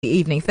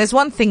evening. If there's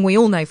one thing we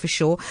all know for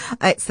sure,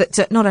 it's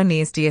that not only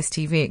is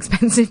DSTV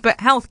expensive, but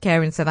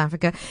healthcare in South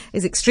Africa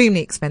is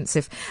extremely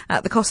expensive.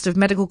 The cost of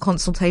medical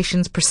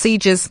consultations,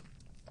 procedures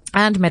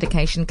and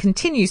medication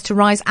continues to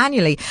rise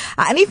annually.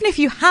 And even if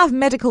you have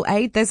medical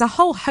aid, there's a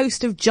whole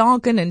host of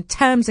jargon and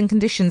terms and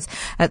conditions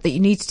that you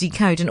need to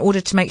decode in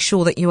order to make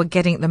sure that you are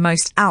getting the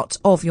most out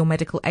of your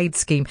medical aid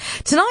scheme.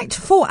 Tonight,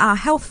 for our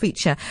health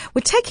feature, we're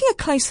taking a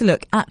closer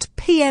look at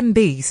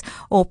PMBs,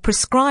 or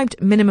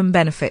prescribed minimum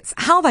benefits,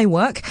 how they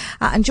work.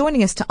 And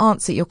joining us to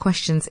answer your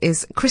questions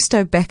is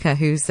Christo Bekker,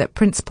 who's the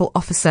Principal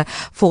Officer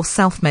for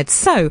SelfMed.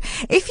 So,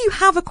 if you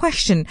have a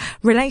question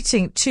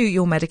relating to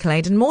your medical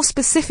aid, and more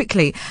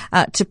specifically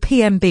to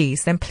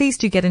PMBs, then please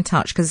do get in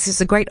touch, because this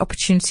is a great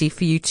opportunity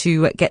for you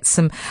to get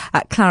some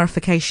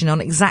clarification on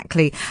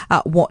exactly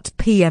what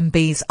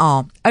PMBs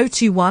are.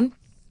 021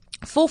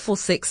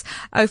 446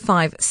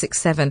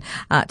 0567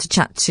 to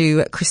chat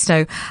to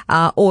Christo,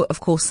 or of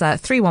course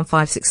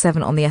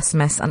 31567 on the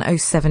SMS, and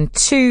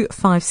 072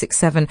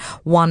 567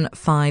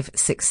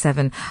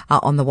 1567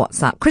 on the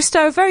WhatsApp.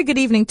 Christo, a very good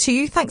evening to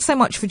you. Thanks so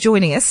much for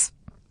joining us.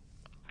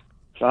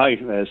 Hi,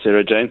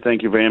 Sara-Jayne.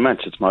 Thank you very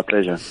much. It's my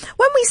pleasure.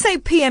 When we say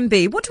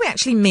PMB, what do we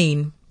actually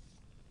mean?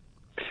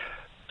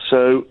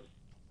 So,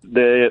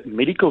 the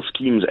Medical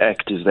Schemes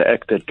Act is the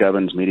act that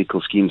governs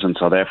medical schemes in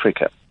South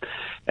Africa.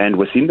 And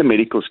within the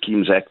Medical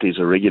Schemes Act is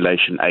a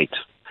Regulation 8.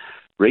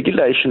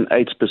 Regulation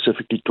 8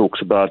 specifically talks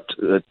about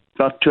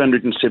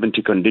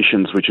 270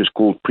 conditions, which is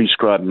called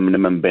prescribed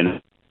minimum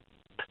benefit.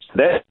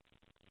 That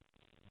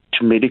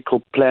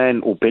medical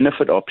plan or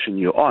benefit option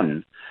you're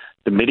on,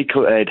 the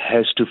medical aid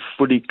has to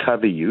fully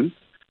cover you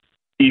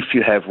if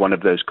you have one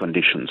of those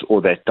conditions or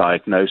that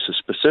diagnosis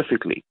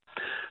specifically.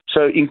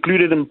 So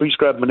included in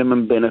prescribed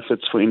minimum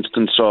benefits, for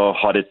instance, are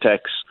heart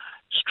attacks,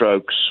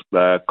 strokes,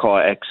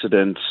 car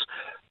accidents,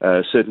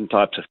 certain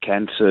types of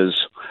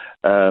cancers,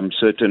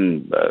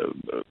 certain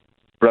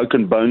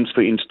broken bones,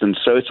 for instance.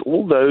 So it's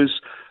all those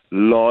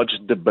large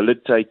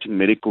debilitating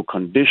medical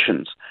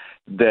conditions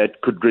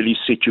that could really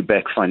set you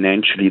back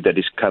financially that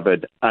is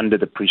covered under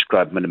the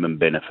prescribed minimum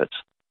benefits.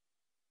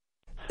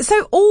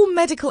 So all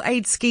medical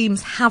aid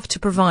schemes have to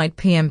provide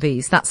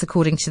PMBs. That's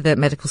according to the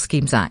Medical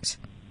Schemes Act.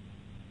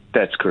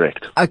 That's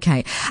correct.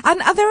 Okay.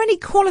 And are there any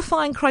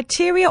qualifying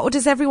criteria, or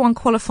does everyone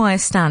qualify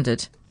as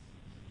standard?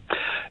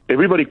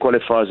 Everybody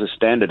qualifies as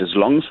standard as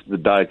long as the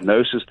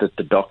diagnosis that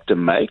the doctor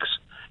makes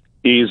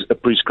is a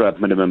prescribed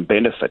minimum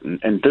benefit.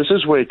 And this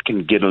is where it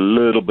can get a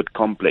little bit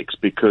complex,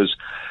 because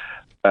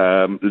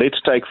let's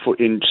take, for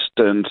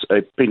instance,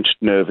 a pinched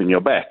nerve in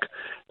your back.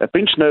 A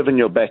pinched nerve in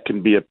your back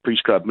can be a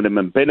prescribed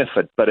minimum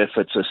benefit, but if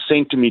it's a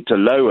centimeter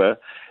lower,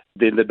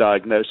 then the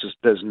diagnosis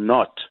does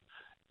not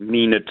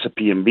mean it's a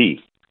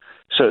PMB.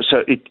 So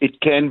it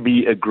can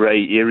be a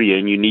grey area,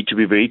 and you need to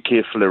be very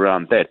careful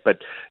around that.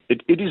 But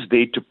it is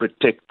there to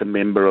protect the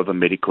member of a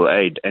medical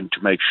aid and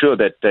to make sure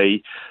that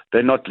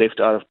they're not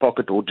left out of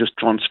pocket or just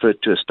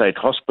transferred to a state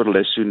hospital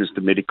as soon as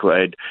the medical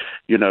aid,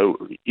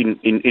 in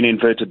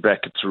inverted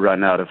brackets,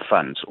 run out of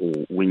funds or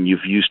when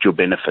you've used your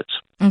benefits.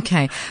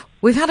 Okay.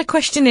 We've had a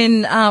question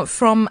in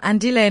from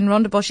Andile in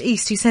Rondebosch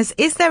East, who says,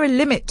 is there a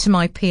limit to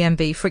my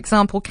PMB? For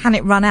example, can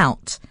it run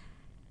out?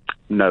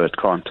 No, it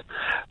can't.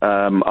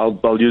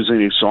 I'll use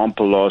an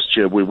example. Last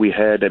year where we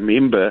had a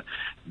member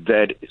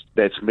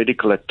that's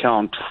medical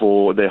account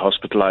for their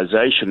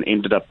hospitalization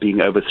ended up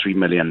being over 3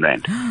 million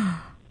rand.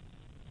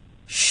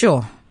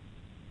 Sure.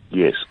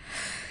 Yes.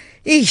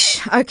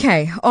 Eesh.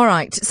 Okay. All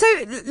right. So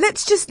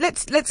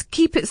let's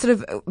keep it sort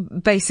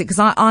of basic,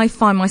 because I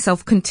find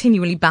myself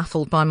continually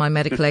baffled by my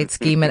medical aid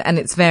scheme and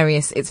its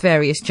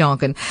various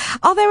jargon.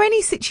 Are there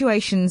any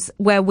situations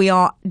where we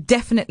are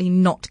definitely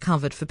not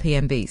covered for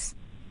PMBs?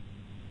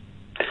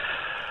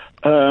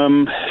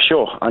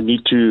 Sure. I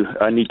need to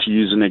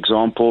use an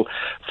example.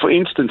 For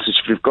instance, if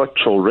you've got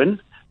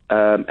children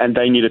and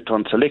they need a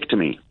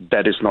tonsillectomy,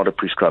 that is not a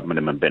prescribed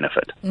minimum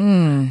benefit.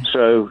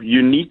 So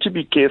you need to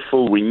be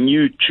careful when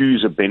you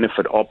choose a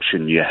benefit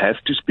option. You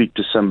have to speak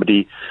to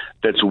somebody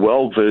that's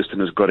well versed and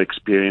has got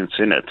experience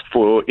in it.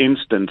 For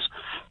instance,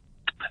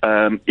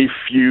 if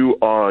you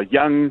are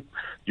young,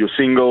 you're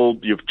single,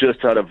 you've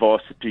just out of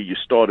varsity, you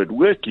started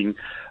working,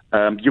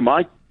 you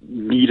might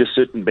need a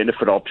certain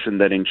benefit option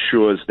that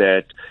ensures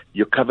that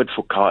you're covered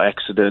for car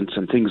accidents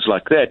and things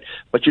like that,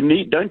 but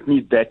you don't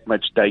need that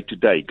much day to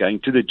day. Going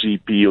to the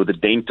GP or the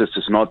dentist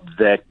is not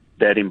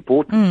that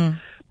important.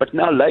 But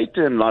now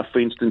later in life, for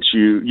instance,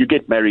 you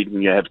get married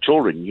and you have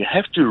children, you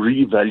have to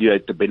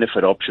reevaluate the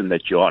benefit option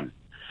that you're on,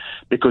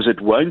 because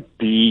it won't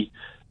be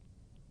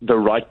the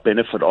right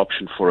benefit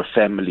option for a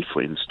family,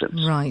 for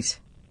instance. Right.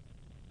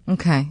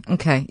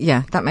 Okay.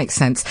 Yeah, that makes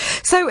sense.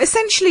 So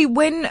essentially,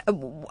 when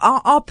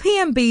our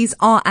PMBs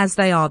are as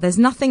they are, there's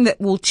nothing that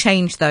will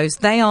change those.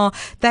 They are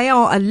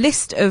a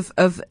list of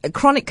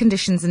chronic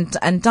conditions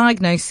and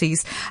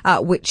diagnoses,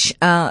 which,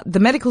 the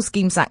Medical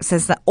Schemes Act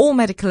says that all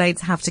medical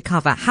aids have to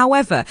cover.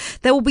 However,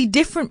 there will be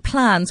different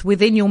plans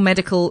within your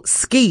medical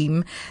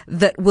scheme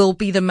that will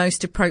be the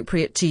most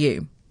appropriate to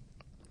you.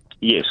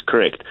 Yes,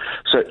 correct.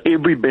 So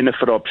every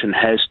benefit option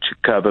has to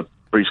cover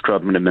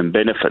prescribed minimum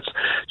benefits.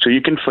 So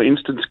you can, for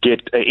instance, get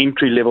an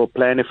entry-level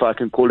plan, if I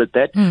can call it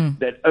that,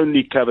 that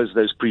only covers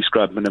those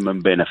prescribed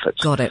minimum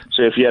benefits. Got it.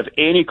 So if you have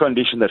any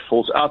condition that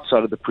falls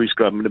outside of the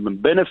prescribed minimum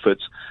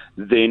benefits,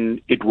 then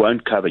it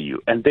won't cover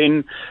you. And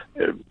then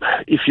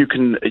if you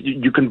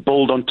can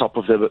build on top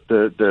of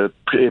the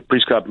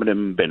prescribed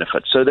minimum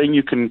benefits. So then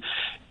you can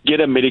get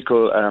a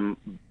medical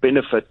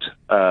benefit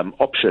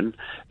option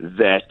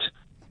that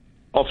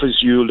offers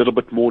you a little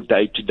bit more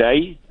day to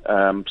day.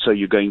 So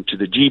you're going to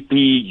the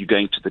GP, you're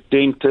going to the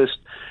dentist,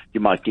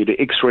 you might get an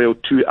X-ray or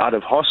two out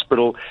of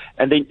hospital,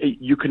 and then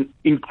you can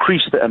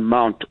increase the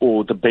amount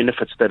or the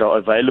benefits that are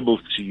available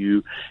to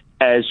you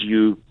as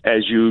you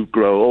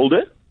grow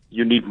older.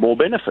 You need more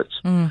benefits.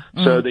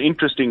 So the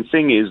interesting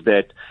thing is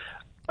that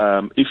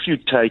if you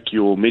take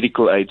your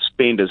medical aid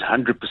spend as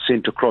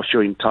 100% across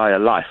your entire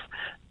life,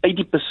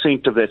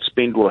 80% of that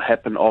spend will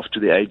happen after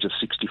the age of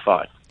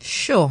 65.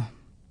 Sure.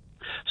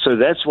 So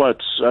that's why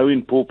it's so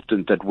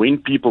important that when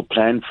people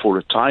plan for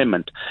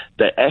retirement,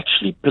 they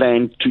actually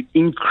plan to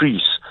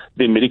increase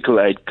their medical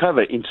aid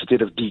cover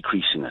instead of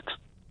decreasing it.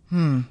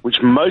 Which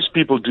most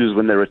people do is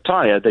when they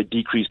retire, they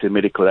decrease their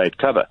medical aid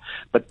cover.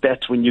 But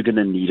that's when you're going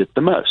to need it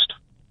the most.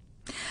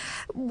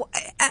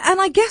 And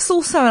I guess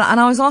also, and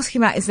I was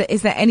asking about,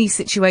 is there any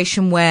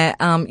situation where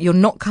you're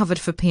not covered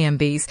for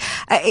PMBs?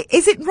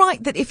 Is it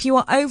right that if you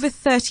are over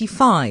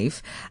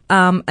 35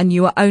 and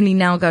you are only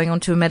now going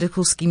onto a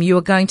medical scheme, you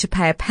are going to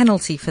pay a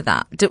penalty for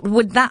that?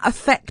 Would that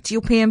affect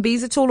your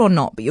PMBs at all or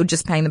not, but you're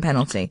just paying the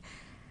penalty?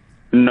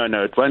 No,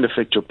 it won't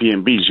affect your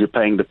PMBs. You're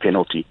paying the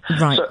penalty.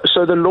 Right.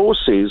 So the law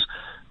says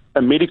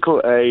a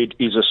medical aid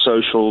is a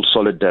social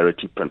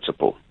solidarity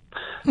principle.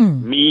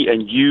 Me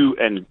and you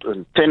and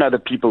 10 other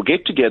people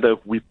get together,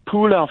 we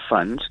pool our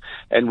funds,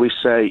 and we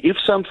say, if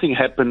something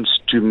happens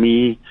to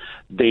me,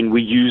 then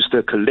we use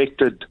the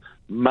collected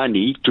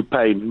money to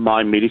pay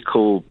my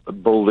medical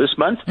bill this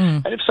month.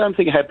 And if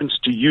something happens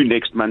to you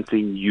next month,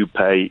 then you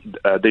pay,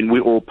 then we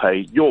all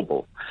pay your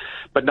bill.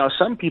 But now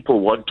some people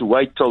want to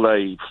wait till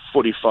they're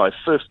 45,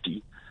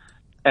 50,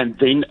 and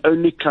then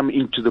only come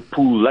into the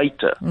pool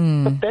later.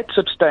 But that's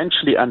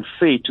substantially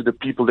unfair to the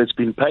people that's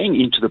been paying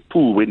into the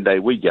pool when they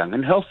were young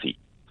and healthy.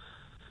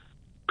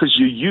 Because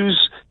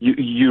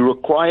you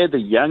require the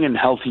young and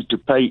healthy to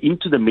pay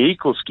into the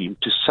medical scheme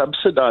to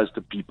subsidize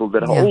the people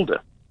that are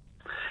older.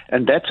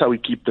 And that's how we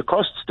keep the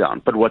costs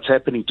down. But what's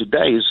happening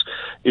today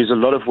is a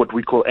lot of what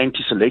we call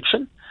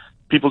anti-selection.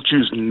 People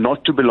choose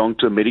not to belong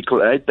to a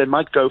medical aid. They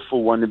might go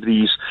for one of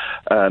these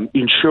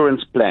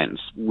insurance plans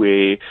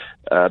where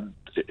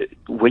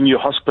when you're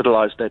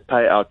hospitalized, they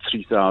pay out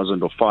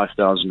 3,000 or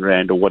 5,000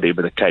 Rand or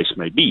whatever the case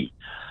may be.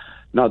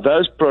 Now,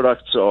 those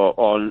products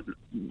are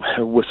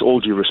with all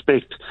due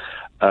respect,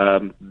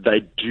 they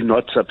do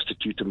not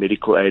substitute a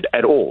medical aid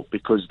at all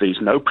because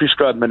there's no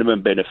prescribed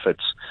minimum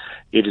benefits.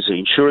 It is an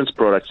insurance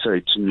product, so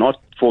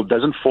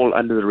doesn't fall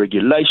under the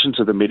regulations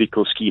of the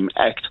Medical Scheme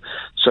Act.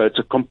 So it's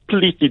a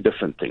completely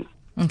different thing.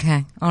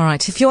 Okay. All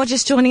right. If you're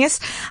just joining us,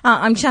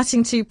 I'm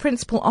chatting to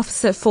Principal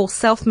Officer for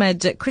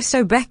SelfMed,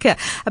 Christo Bekker,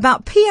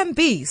 about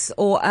PMBs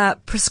or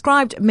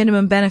prescribed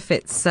minimum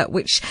benefits,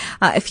 which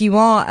if you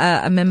are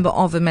a member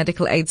of a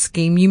medical aid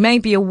scheme, you may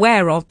be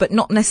aware of, but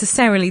not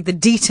necessarily the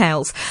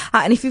details.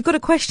 And if you've got a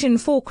question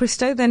for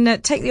Christo, then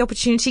take the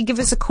opportunity, give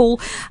us a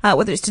call,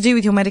 whether it's to do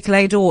with your medical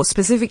aid or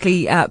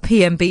specifically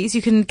PMBs.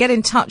 You can get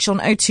in touch on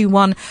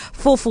 021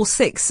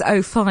 446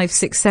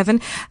 0567.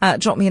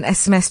 Drop me an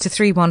SMS to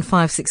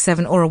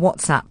 31567. Or a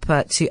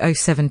WhatsApp to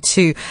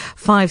 072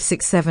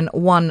 567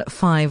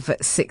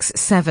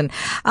 1567.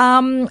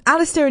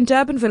 Alistair in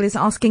Durbanville is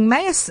asking,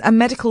 may a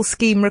medical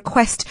scheme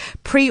request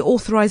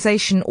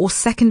pre-authorization or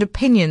second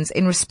opinions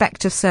in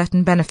respect of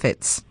certain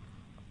benefits?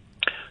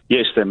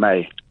 Yes, they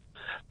may.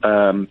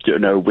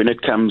 When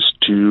it comes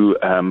to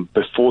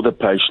before the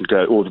patient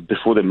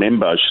before the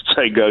member, I should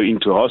say, go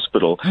into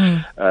hospital,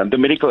 the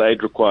medical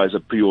aid requires a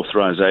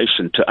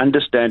pre-authorization to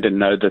understand and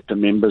know that the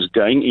member's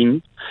going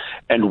in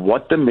and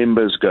what the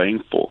member is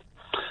going for.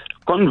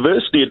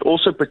 Conversely, it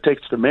also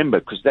protects the member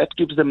because that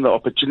gives them the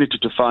opportunity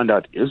to find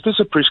out, is this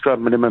a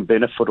prescribed minimum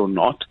benefit or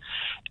not?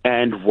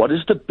 And what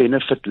is the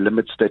benefit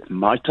limits that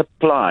might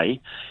apply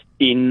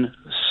in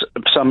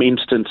some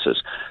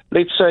instances?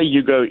 Let's say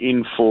you go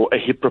in for a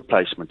hip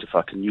replacement, if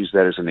I can use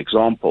that as an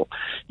example.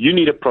 You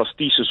need a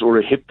prosthesis or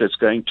a hip that's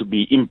going to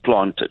be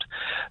implanted.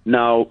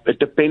 Now, it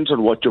depends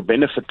on what your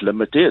benefit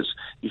limit is.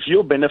 If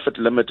your benefit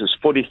limit is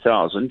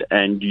 40,000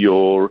 and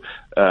your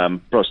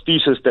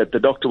prosthesis that the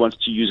doctor wants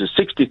to use is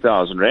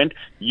 60,000 Rand,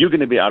 you're going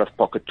to be out of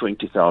pocket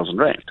 20,000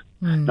 Rand.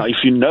 Now,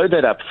 if you know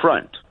that up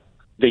front,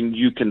 then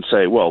you can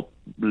say, well,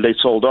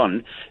 let's hold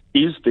on.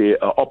 Is there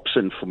an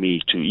option for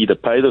me to either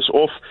pay this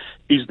off?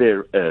 Is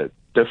there a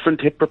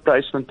different hip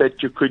replacement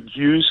that you could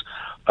use?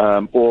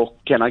 Or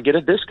can I get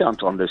a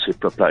discount on this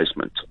hip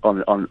replacement,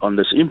 on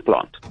this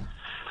implant?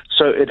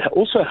 So it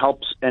also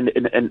helps and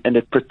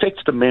it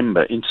protects the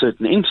member in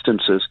certain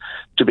instances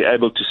to be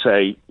able to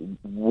say,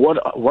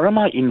 what am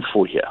I in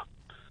for here?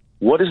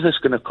 what is this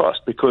going to cost?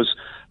 Because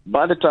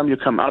by the time you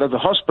come out of the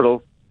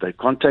hospital, they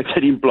can't take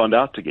that implant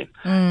out again,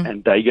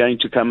 and they're going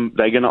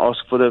to ask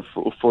for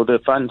the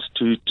funds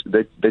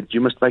that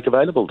you must make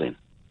available then.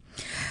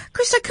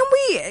 Christo, can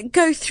we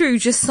go through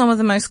just some of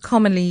the most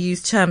commonly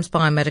used terms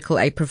by medical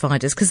aid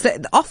providers? Because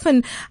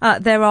often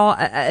there are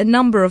a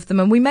number of them,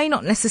 and we may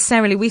not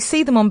necessarily, we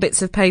see them on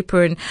bits of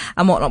paper and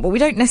whatnot, but we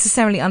don't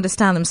necessarily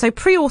understand them. So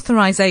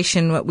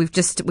pre-authorization, we've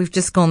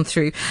just gone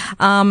through,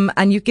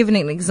 and you've given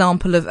an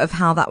example of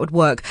how that would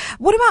work.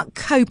 What about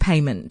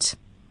co-payment?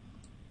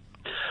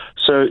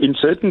 So in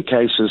certain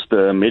cases,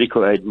 the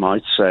medical aid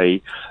might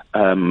say,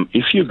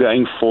 if you're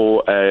going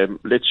for,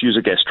 let's use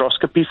a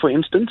gastroscopy, for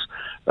instance,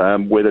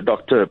 where the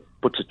doctor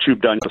puts a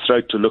tube down your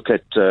throat to look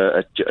at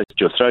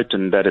your throat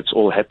and that it's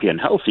all happy and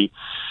healthy,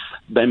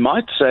 they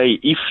might say,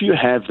 if you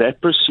have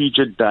that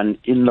procedure done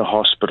in the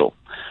hospital,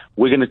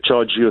 we're going to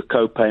charge you a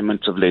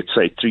co-payment of, let's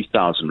say,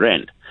 3,000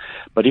 Rand.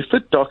 But if the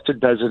doctor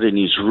does it in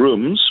his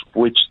rooms,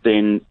 which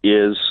then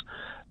is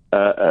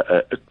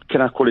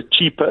can I call it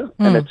cheaper,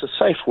 and it's a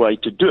safe way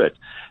to do it,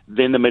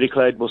 then the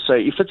medical aid will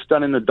say, if it's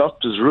done in the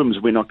doctor's rooms,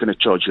 we're not going to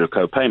charge you a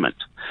co-payment.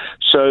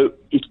 So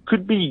it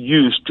could be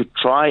used to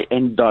try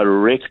and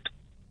direct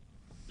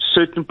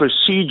certain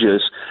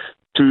procedures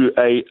to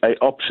a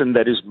option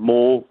that is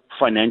more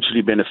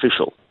financially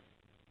beneficial.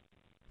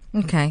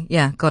 Okay,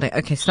 yeah, got it.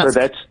 Okay, so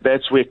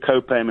that's where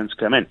co-payments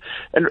come in.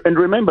 And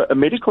remember, a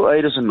medical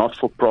aid is a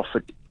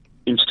not-for-profit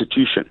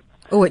institution.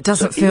 Oh, it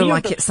doesn't feel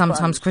like it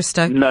sometimes,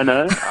 Christo.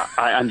 No,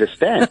 I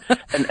understand.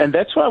 and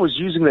that's why I was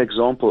using the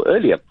example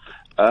earlier.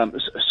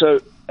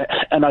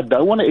 And I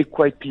don't want to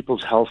equate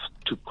people's health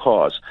to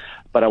cars,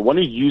 but I want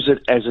to use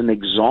it as an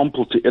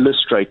example to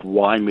illustrate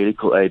why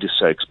medical aid is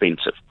so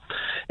expensive.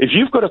 If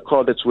you've got a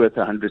car that's worth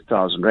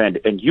 100,000 Rand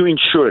and you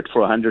insure it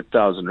for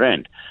 100,000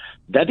 Rand,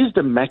 that is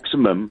the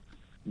maximum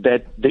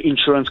that the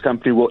insurance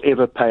company will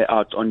ever pay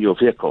out on your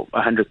vehicle,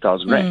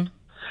 100,000 Rand.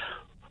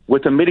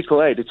 With a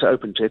medical aid, it's an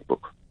open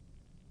checkbook.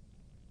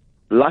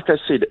 Like I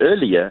said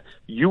earlier,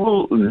 you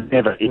will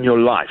never in your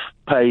life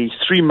pay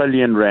 3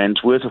 million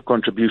Rands worth of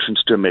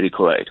contributions to a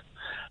medical aid.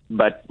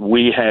 But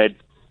we had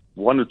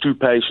 1 or 2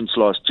 patients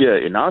last year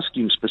in our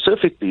scheme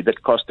specifically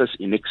that cost us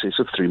in excess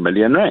of 3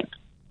 million Rand.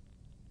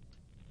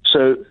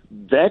 So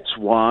that's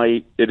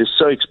why it is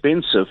so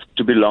expensive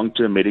to belong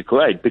to a medical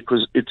aid,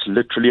 because it's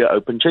literally an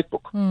open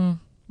checkbook.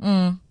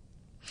 And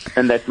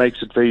that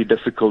makes it very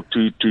difficult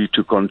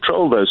to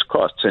control those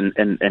costs, and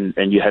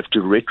you have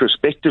to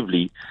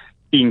retrospectively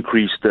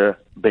increase the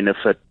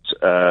benefit,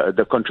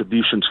 the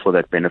contributions for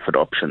that benefit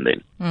option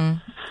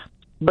then.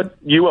 But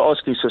you were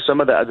asking, so some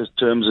of the other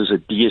terms is a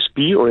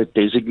DSP or a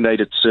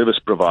designated service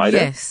provider.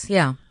 Yes,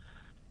 yeah.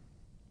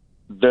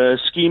 The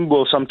scheme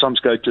will sometimes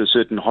go to a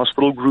certain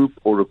hospital group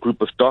or a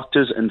group of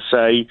doctors and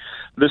say,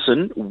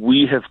 listen,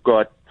 we have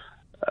got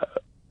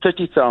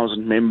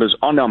 30,000 members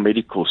on our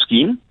medical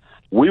scheme.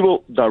 We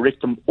will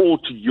direct them all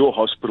to your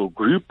hospital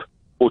group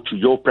or to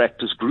your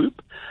practice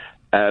group.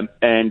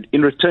 And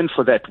in return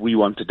for that, we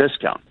want a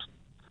discount.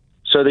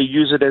 So they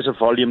use it as a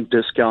volume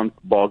discount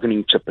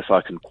bargaining chip, if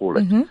I can call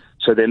it.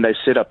 So then they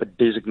set up a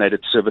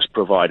designated service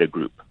provider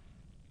group.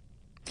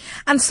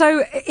 And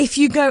so if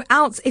you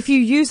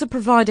use a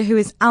provider who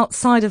is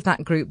outside of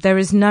that group, there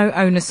is no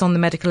onus on the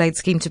medical aid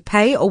scheme to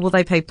pay, or will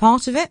they pay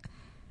part of it?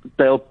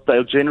 They'll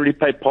generally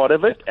pay part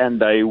of it,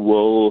 and they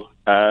will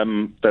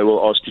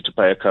ask you to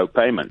pay a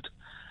co-payment,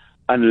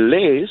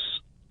 unless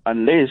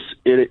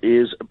it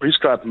is a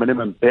prescribed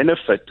minimum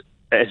benefit,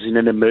 as in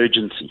an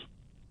emergency.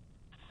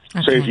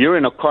 Okay. So if you're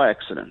in a car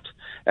accident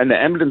and the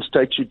ambulance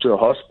takes you to a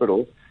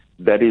hospital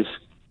that is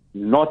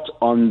not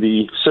on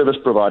the service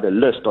provider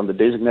list, on the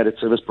designated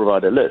service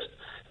provider list,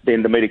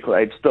 then the medical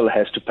aid still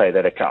has to pay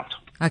that account.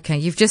 Okay,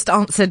 you've just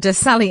answered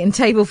Sally in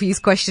Tableview's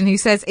question, who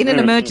says, in an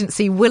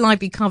emergency, will I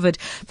be covered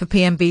for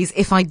PMBs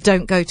if I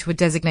don't go to a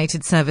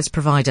designated service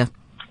provider?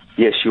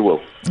 Yes, you will.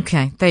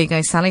 Okay, there you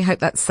go, Sally. Hope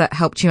that's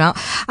helped you out.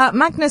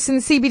 Magnus in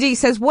CBD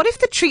says, what if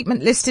the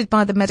treatment listed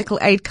by the medical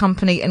aid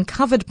company and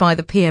covered by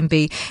the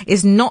PMB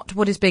is not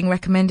what is being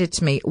recommended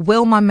to me?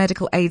 Will my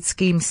medical aid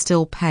scheme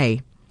still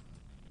pay?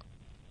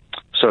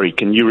 Sorry,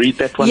 can you read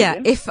that one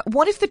again?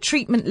 What if the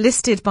treatment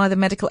listed by the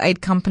medical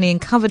aid company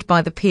and covered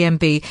by the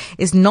PMB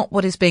is not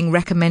what is being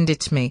recommended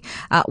to me?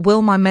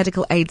 Will my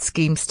medical aid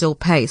scheme still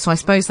pay? So I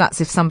suppose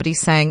that's if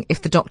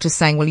the doctor's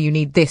saying, well, you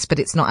need this, but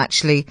it's not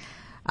actually,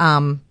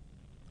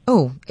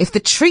 if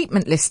the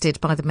treatment listed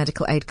by the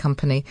medical aid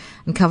company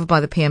and covered by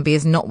the PMB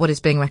is not what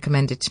is being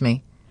recommended to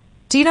me.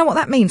 Do you know what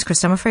that means,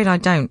 Chris? I'm afraid I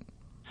don't.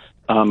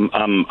 I'm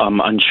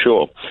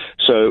unsure.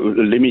 So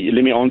let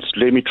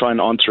me try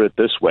and answer it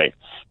this way.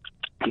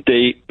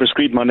 The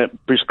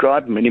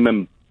prescribed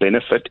minimum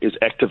benefit is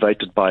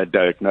activated by a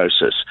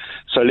diagnosis.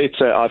 So let's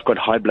say I've got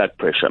high blood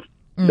pressure.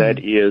 That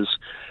is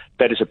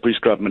a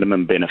prescribed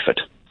minimum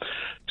benefit.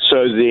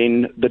 So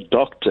then the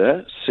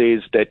doctor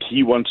says that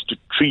he wants to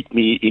treat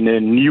me in a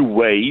new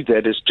way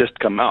that has just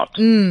come out.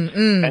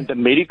 And the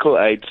medical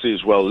aid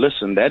says, well,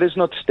 listen, that is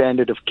not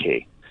standard of care.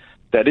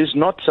 That is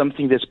not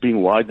something that's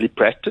being widely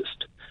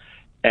practiced.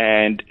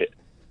 And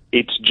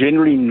it's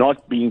generally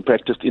not being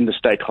practiced in the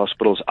state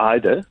hospitals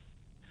either.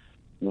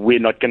 We're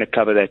not going to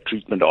cover that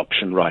treatment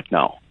option right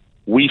now.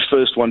 We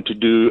first want to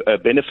do a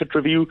benefit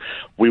review.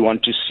 We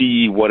want to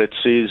see what it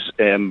says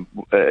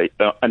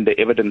under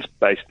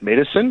evidence-based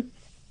medicine.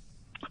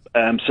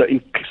 So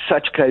in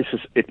such cases,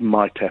 it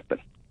might happen.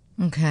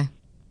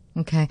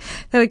 Okay.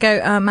 There we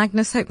go,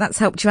 Magnus. Hope that's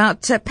helped you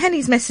out.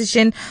 Penny's messaged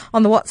in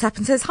on the WhatsApp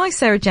and says, "Hi,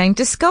 Sara-Jayne.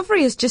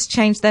 Discovery has just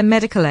changed their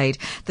medical aid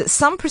that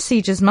some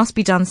procedures must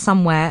be done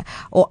somewhere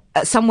or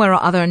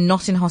other and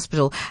not in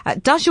hospital.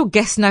 Does your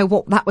guest know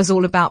what that was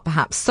all about,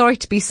 perhaps? Sorry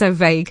to be so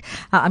vague.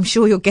 I'm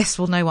sure your guest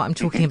will know what I'm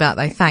talking about,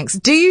 though. Thanks."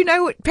 Do you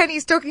know what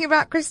Penny's talking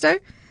about, Christo?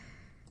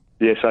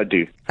 Yes, I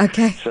do.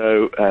 Okay.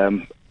 So,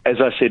 as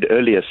I said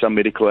earlier, some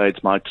medical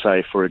aids might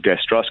say for a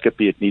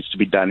gastroscopy, it needs to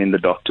be done in the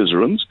doctor's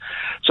rooms.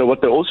 So what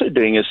they're also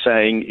doing is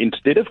saying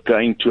instead of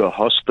going to a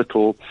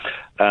hospital,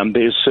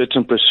 there's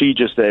certain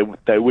procedures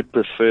they would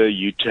prefer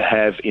you to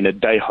have in a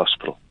day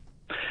hospital.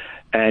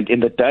 And in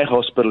the day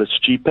hospital, it's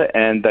cheaper,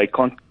 and they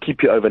can't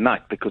keep you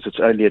overnight because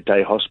it's only a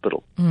day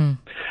hospital.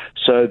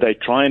 So they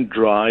try and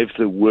drive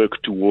the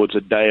work towards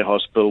a day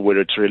hospital where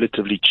it's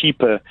relatively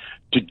cheaper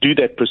to do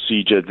that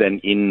procedure than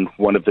in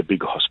one of the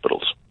big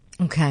hospitals.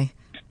 Okay.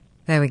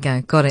 There we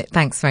go. Got it.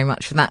 Thanks very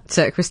much for that,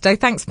 Christo.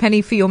 Thanks,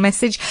 Penny, for your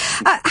message.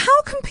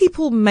 How can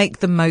people make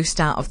the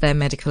most out of their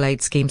medical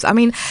aid schemes? I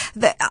mean,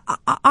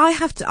 I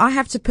have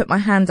to put my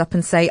hand up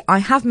and say I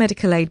have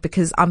medical aid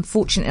because I'm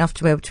fortunate enough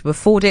to be able to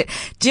afford it.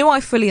 Do I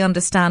fully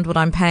understand what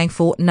I'm paying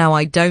for? No,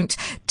 I don't.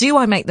 Do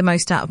I make the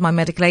most out of my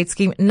medical aid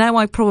scheme? No,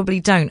 I probably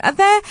don't.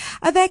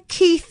 Are there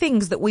key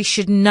things that we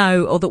should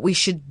know or that we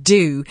should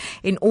do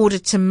in order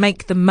to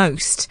make the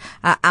most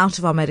out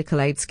of our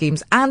medical aid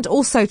schemes and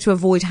also to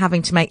avoid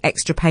having to make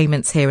extra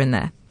payments here and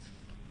there?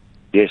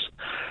 Yes,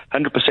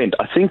 100%.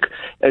 I think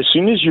as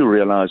soon as you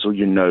realize or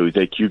you know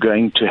that you're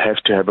going to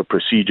have a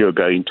procedure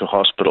going to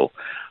hospital,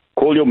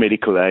 call your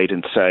medical aid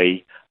and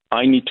say,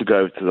 I need to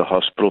go to the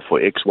hospital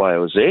for X, Y,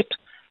 or Z.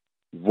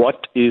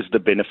 What is the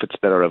benefits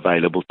that are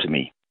available to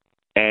me?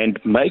 And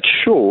make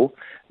sure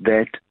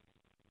that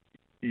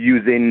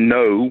you then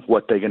know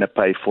what they're going to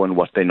pay for and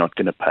what they're not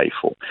going to pay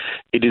for.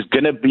 It is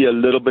going to be a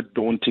little bit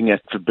daunting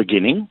at the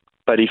beginning,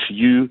 but if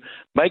you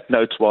make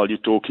notes while you're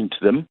talking to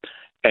them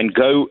and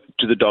go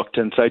to the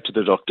doctor and say to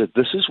the doctor,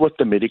 this is what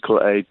the medical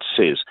aid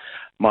says.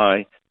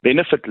 My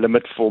benefit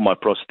limit for my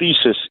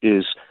prosthesis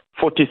is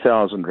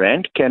 40,000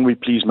 Rand. Can we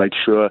please make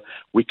sure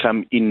we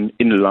come in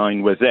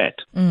line with that?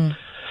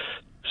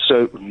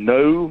 So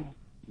know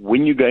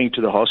when you're going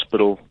to the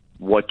hospital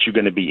what you're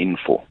going to be in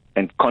for,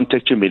 and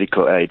contact your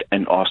medical aid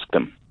and ask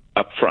them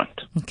up front.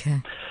 Okay.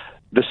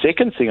 The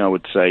second thing I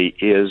would say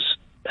is,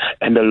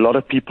 and a lot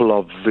of people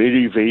are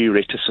very, very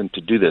reticent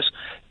to do this,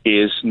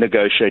 is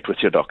negotiate with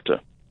your doctor.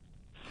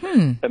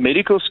 A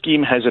medical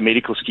scheme has a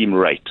medical scheme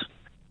rate,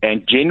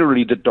 and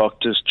generally the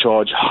doctors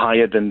charge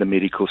higher than the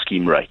medical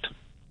scheme rate.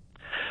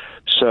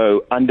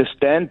 So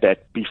understand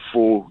that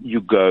before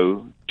you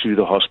go to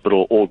the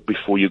hospital or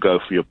before you go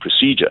for your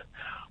procedure.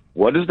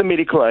 What does the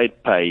medical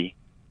aid pay,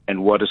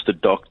 and what does the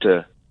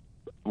doctor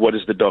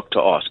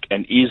ask?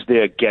 And is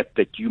there a gap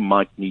that you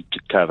might need to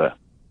cover?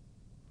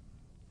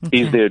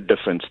 Okay. Is there a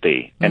difference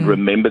there? And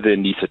remember the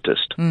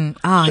anaesthetist.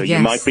 So you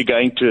might be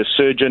going to a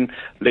surgeon.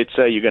 Let's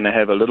say you're going to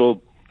have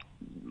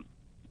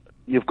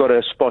you've got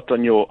a spot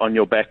on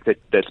your back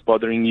that's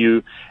bothering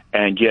you,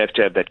 and you have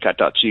to have that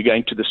cut out. So you're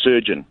going to the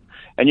surgeon,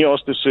 and you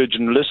ask the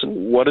surgeon,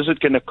 listen, what is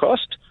it going to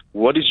cost?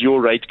 What is your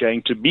rate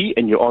going to be?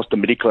 And you ask the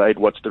medical aid,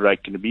 what's the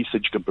rate going to be, so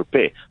you can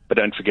prepare. But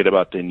don't forget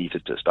about the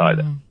anaesthetist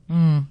either.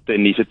 The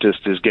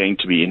anaesthetist is going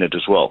to be in it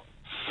as well.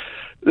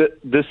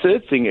 The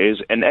third thing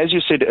is, and as you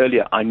said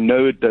earlier, I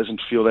know it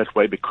doesn't feel that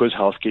way because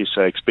healthcare is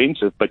so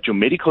expensive, but your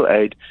medical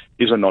aid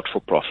is a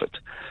not-for-profit.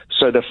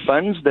 So the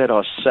funds that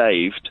are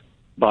saved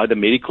by the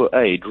medical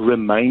aid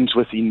remains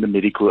within the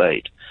medical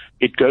aid.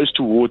 It goes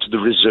towards the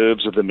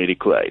reserves of the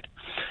medical aid.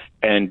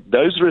 And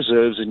those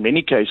reserves in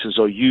many cases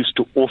are used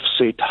to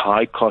offset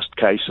high-cost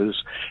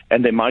cases,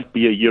 and there might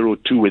be a year or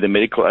two where the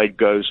medical aid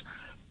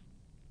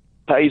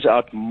pays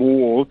out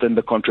more than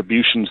the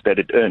contributions that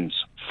it earns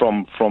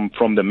from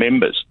the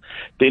members.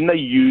 Then they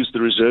use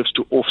the reserves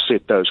to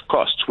offset those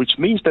costs, which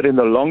means that in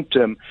the long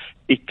term,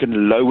 it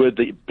can lower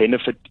the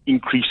benefit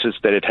increases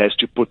that it has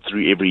to put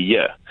through every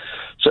year.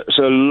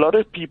 So a lot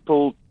of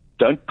people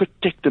don't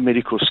protect the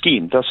medical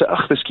scheme. They'll say,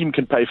 the scheme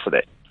can pay for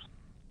that.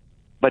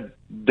 But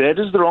that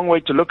is the wrong way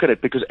to look at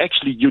it, because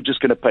actually you're just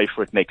going to pay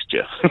for it next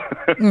year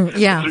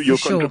through your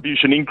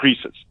contribution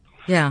increases.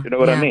 Yeah, you know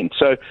what I mean?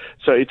 So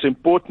it's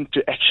important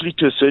to actually,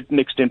 to a certain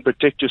extent,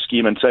 protect your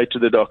scheme and say to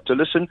the doctor,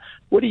 listen,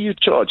 what do you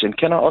charge? And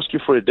can I ask you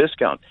for a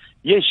discount?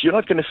 Yes, you're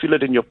not going to feel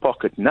it in your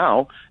pocket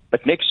now,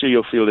 but next year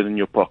you'll feel it in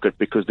your pocket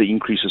because the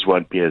increases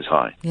won't be as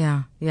high.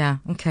 Yeah.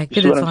 Okay,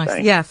 good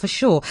advice. Yeah, for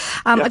sure.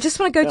 I just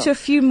want to go to a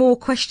few more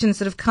questions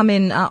that have come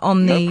in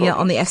on the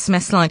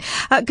SMS line.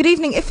 Good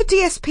evening. If a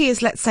DSP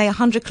is, let's say,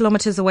 100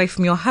 kilometres away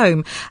from your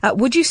home,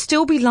 would you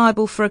still be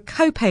liable for a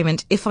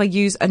co-payment if I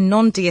use a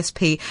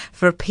non-DSP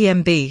for a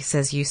PMB,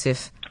 says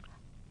Yusuf?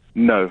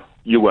 No,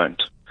 You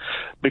won't.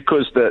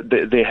 Because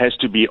there has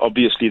to be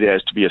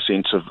a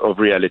sense of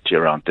reality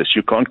around this.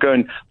 You can't go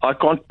and I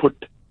can't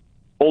put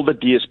all the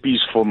DSPs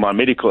for my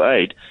medical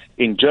aid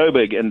in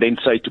Joburg and then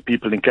say to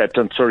people in Cape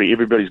Town, sorry,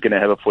 everybody's going to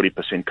have a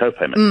 40%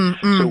 co-payment.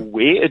 So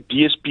where a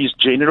DSP is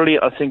generally,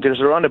 I think it is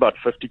around about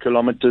 50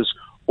 kilometers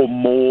or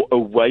more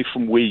away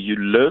from where you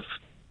live,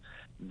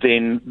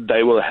 then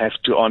they will have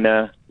to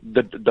honor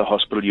the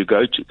hospital you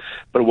go to.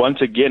 But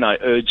once again, I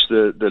urge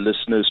the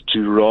listeners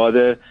to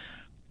rather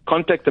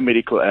contact the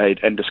medical aid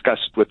and discuss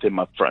it with them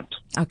up front.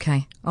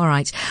 Okay. All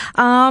right.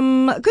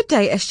 Good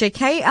day,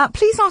 SJK.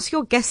 Please ask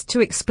your guest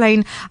to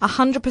explain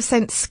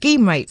 100%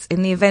 scheme rates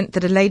in the event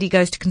that a lady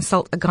goes to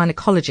consult a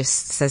gynecologist,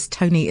 says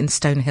Tony in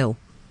Stonehill.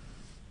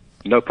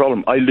 No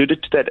problem. I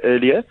alluded to that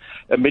earlier.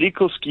 A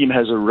medical scheme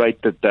has a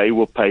rate that they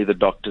will pay the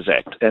doctors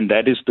at, and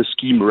that is the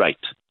scheme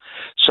rate.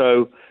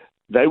 So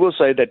they will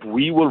say that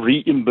we will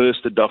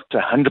reimburse the doctor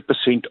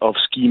 100% of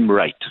scheme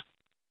rate.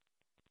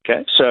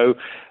 Okay? So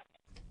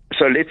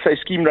let's say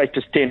scheme rate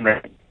is 10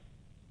 Rand,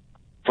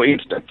 for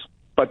instance,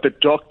 but the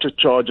doctor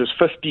charges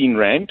 15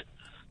 Rand,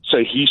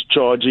 so he's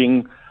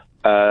charging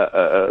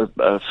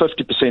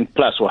 50%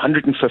 plus or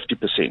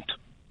 150%.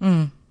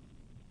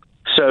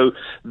 So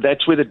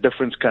that's where the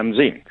difference comes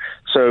in.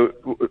 So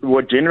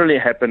what generally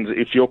happens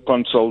if your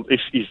consult,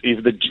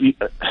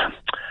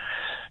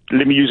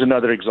 let me use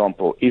another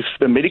example. If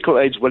the medical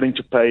aid's willing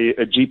to pay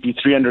a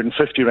GP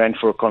 350 Rand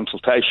for a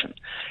consultation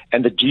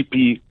and the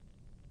GP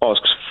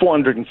asks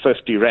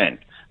 450 Rand,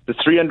 the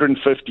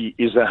 350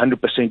 is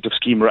 100% of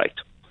scheme rate.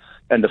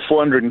 And the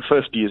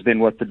 450 is then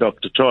what the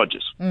doctor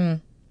charges. And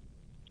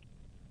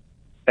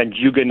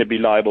you're going to be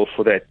liable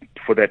for that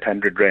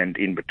 100 Rand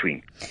in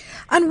between.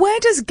 And where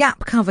does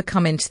gap cover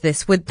come into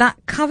this? Would that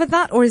cover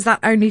that, or is that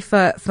only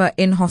for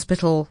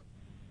in-hospital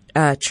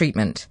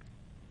treatment?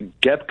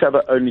 Gap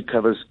cover only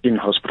covers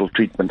in-hospital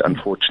treatment,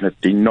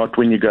 unfortunately, not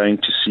when you're going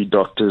to see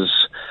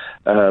doctors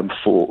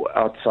for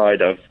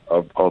outside of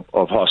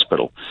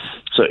hospital.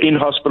 So in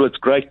hospital, it's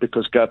great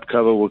because gap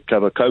cover will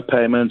cover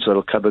co-payments.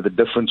 It'll cover the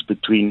difference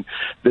between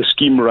the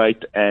scheme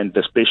rate and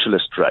the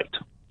specialist rate.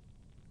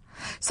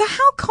 So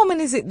how common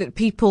is it that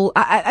people,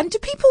 and do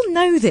people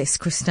know this,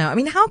 Christo? I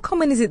mean, how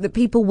common is it that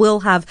people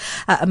will have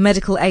a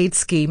medical aid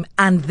scheme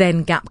and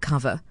then gap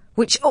cover?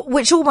 Which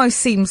almost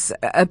seems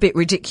a bit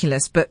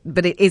ridiculous, but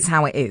it is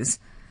how it is.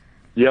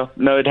 Yeah,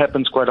 no, it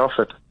happens quite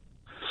often.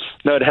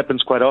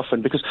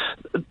 Because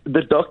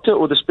the doctor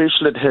or the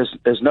specialist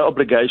has no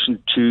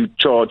obligation to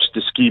charge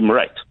the scheme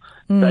rate.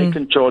 They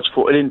can charge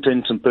for all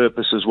intents and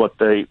purposes what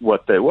they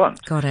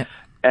want. Got it.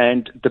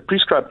 And the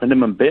prescribed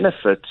minimum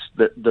benefits,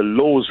 the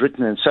law is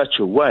written in such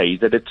a way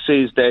that it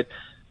says that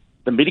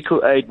the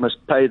medical aid must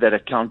pay that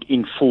account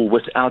in full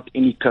without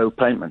any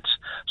co-payments.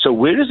 So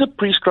where is a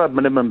prescribed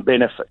minimum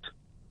benefit,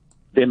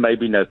 there may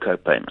be no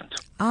co-payment.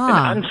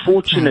 And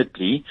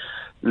unfortunately,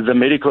 the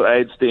medical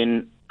aids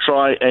then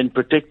try and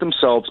protect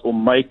themselves or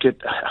make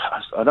it,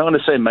 I don't want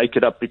to say make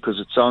it up because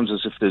it sounds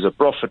as if there's a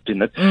profit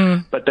in it,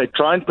 but they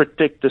try and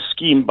protect the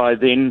scheme by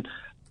then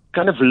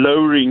kind of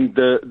lowering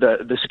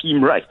the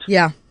scheme rate.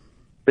 Yeah.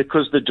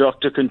 Because the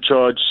doctor can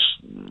charge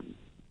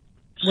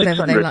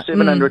 600,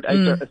 700,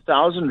 800,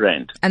 1,000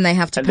 Rand. And they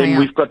have to pay And then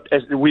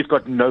out. we've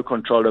got no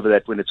control over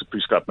that when it's a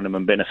prescribed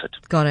minimum benefit.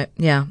 Got it.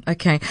 Yeah.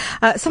 Okay.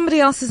 Somebody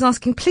else is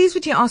asking, please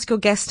would you ask your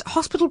guest,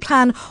 hospital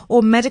plan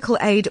or medical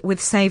aid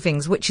with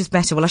savings, which is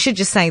better? Well, I should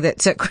just say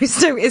that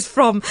Christo is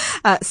from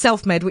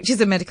SelfMed, which is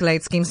a medical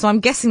aid scheme. So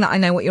I'm guessing that I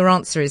know what your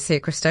answer is here,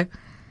 Christo.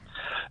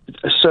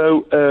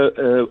 So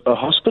a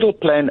hospital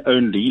plan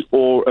only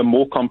or a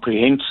more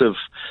comprehensive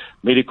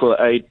medical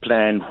aid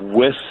plan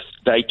with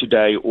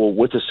day-to-day or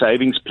with a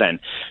savings plan,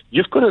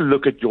 you've got to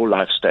look at your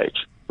life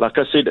stage. Like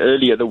I said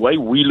earlier, the way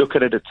we look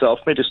at it at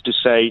SelfMed is to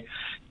say,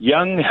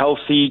 young,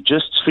 healthy,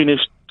 just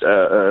finished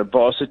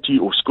varsity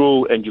or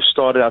school and you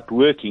started out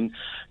working,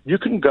 you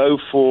can go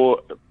for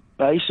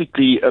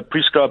basically a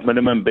prescribed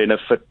minimum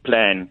benefit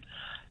plan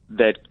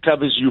that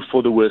covers you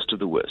for the worst of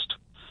the worst.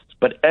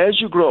 But as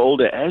you grow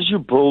older, as you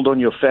build on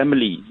your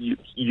family,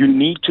 you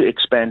need to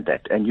expand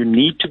that, and you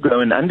need to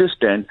go and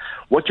understand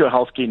what your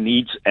healthcare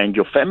needs and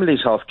your family's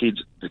healthcare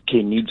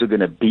needs are going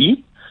to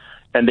be,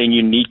 and then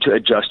you need to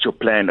adjust your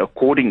plan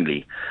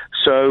accordingly.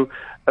 So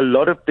I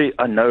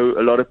know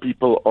a lot of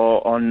people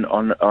are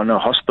on a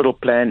hospital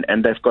plan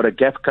and they've got a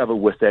gap cover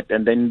with that,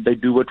 and then they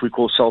do what we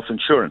call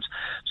self-insurance.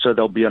 So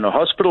they'll be on a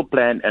hospital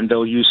plan and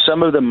they'll use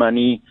some of the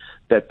money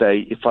that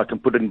they, if I can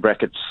put it in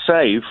brackets,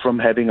 save from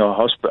having a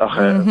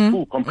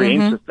full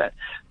comprehensive plan.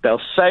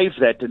 They'll save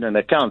that in an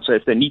account. So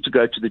if they need to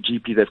go to the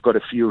GP, they've got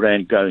a few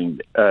Rand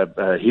going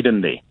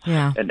hidden there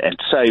and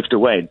saved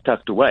away and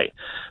tucked away.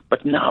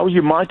 But now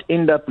you might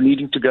end up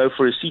needing to go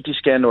for a CT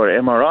scan or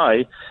an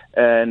MRI,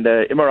 and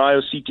MRI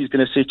or CT is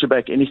going to set you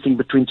back anything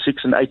between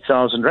 6,000 and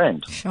 8,000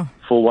 Rand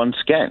for one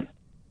scan.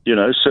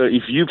 So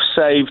if you've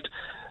saved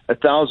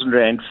 1,000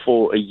 Rand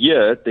for a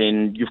year,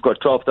 then you've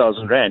got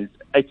 12,000 Rand.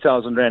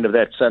 8,000 Rand of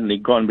that suddenly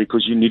gone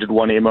because you needed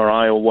one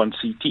MRI or one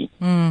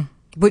CT.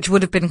 Which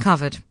would have been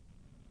covered.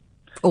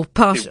 Or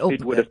partial.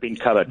 It would have been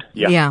covered.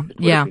 Yeah.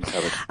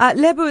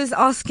 Lebu is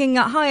asking,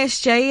 hi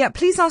SJ,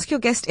 please ask your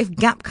guest if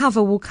gap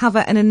cover will cover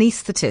an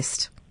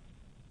anaesthetist.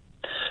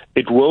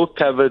 It will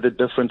cover the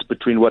difference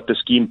between what the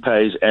scheme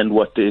pays and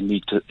what the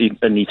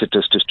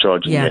anaesthetist is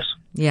charging, yes.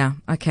 Yeah,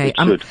 okay. It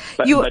should.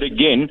 But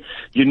again,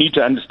 you need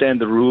to understand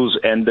the rules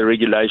and the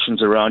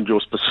regulations around your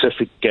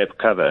specific gap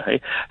cover. Hey?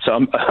 So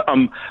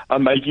I'm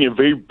making a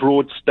very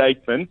broad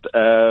statement,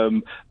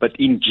 but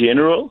in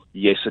general,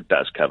 yes, it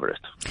does cover it.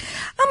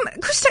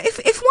 Christo,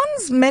 if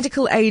one's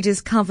medical aid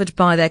is covered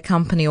by their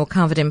company or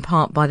covered in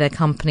part by their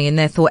company, and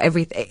therefore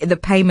the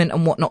payment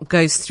and whatnot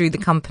goes through the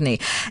company,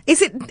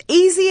 is it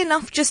easy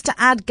enough just to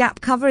add gap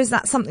cover? Is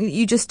that something that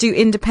you just do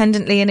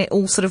independently and it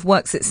all sort of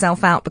works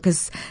itself out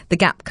because the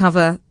gap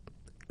cover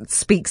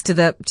speaks to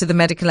the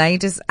medical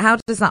aid? How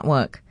does that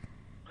work?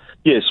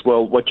 Yes,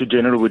 well, what you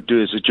generally would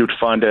do is that you'd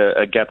find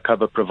a gap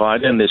cover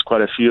provider, and there's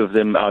quite a few of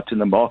them out in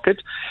the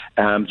market.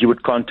 You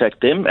would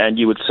contact them and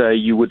you would say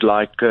you would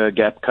like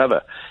gap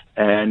cover,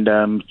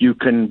 and you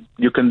can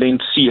then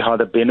see how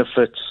the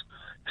benefits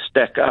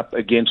stack up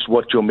against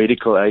what your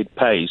medical aid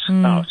pays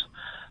out.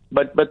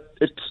 But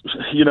it's,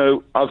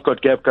 I've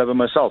got gap cover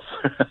myself,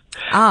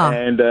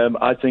 and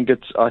I think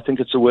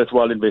it's a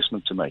worthwhile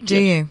investment to make. Do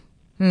you?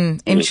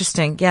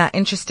 Interesting. Yeah,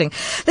 interesting.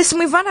 Listen,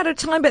 we've run out of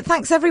time, but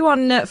thanks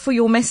everyone for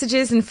your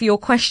messages and for your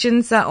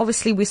questions.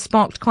 Obviously, we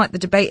sparked quite the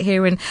debate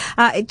here, and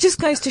it just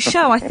goes to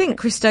show, I think,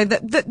 Christo,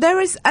 that there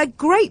is a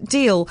great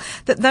deal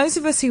that those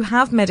of us who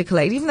have medical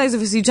aid, even those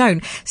of us who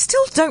don't,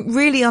 still don't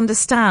really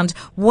understand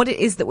what it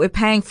is that we're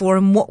paying for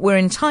and what we're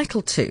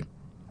entitled to.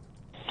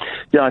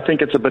 Yeah, I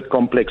think it's a bit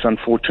complex,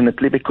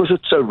 unfortunately, because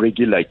it's so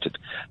regulated.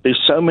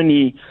 There's so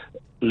many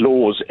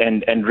laws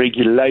and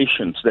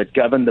regulations that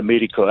govern the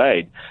medical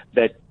aid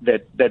that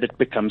it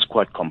becomes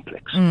quite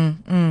complex.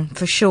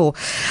 For sure.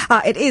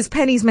 It is.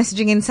 Penny's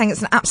messaging in saying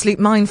it's an absolute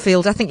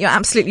minefield. I think you're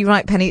absolutely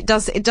right, Penny. It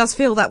does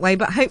feel that way,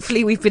 but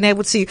hopefully we've been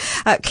able to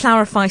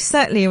clarify,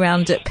 certainly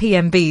around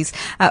PMBs,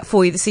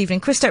 for you this evening.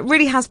 Christo, it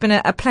really has been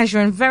a pleasure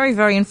and very,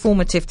 very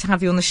informative to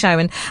have you on the show,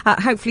 and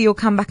hopefully you'll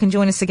come back and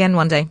join us again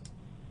one day.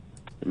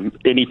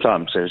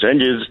 Anytime, Sarah. And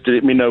just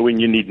let me know when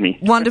you need me.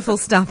 Wonderful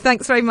stuff.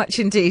 Thanks very much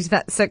indeed.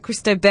 That's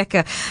Christo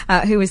Bekker,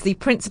 who is the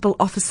Principal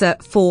Officer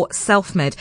for SelfMed.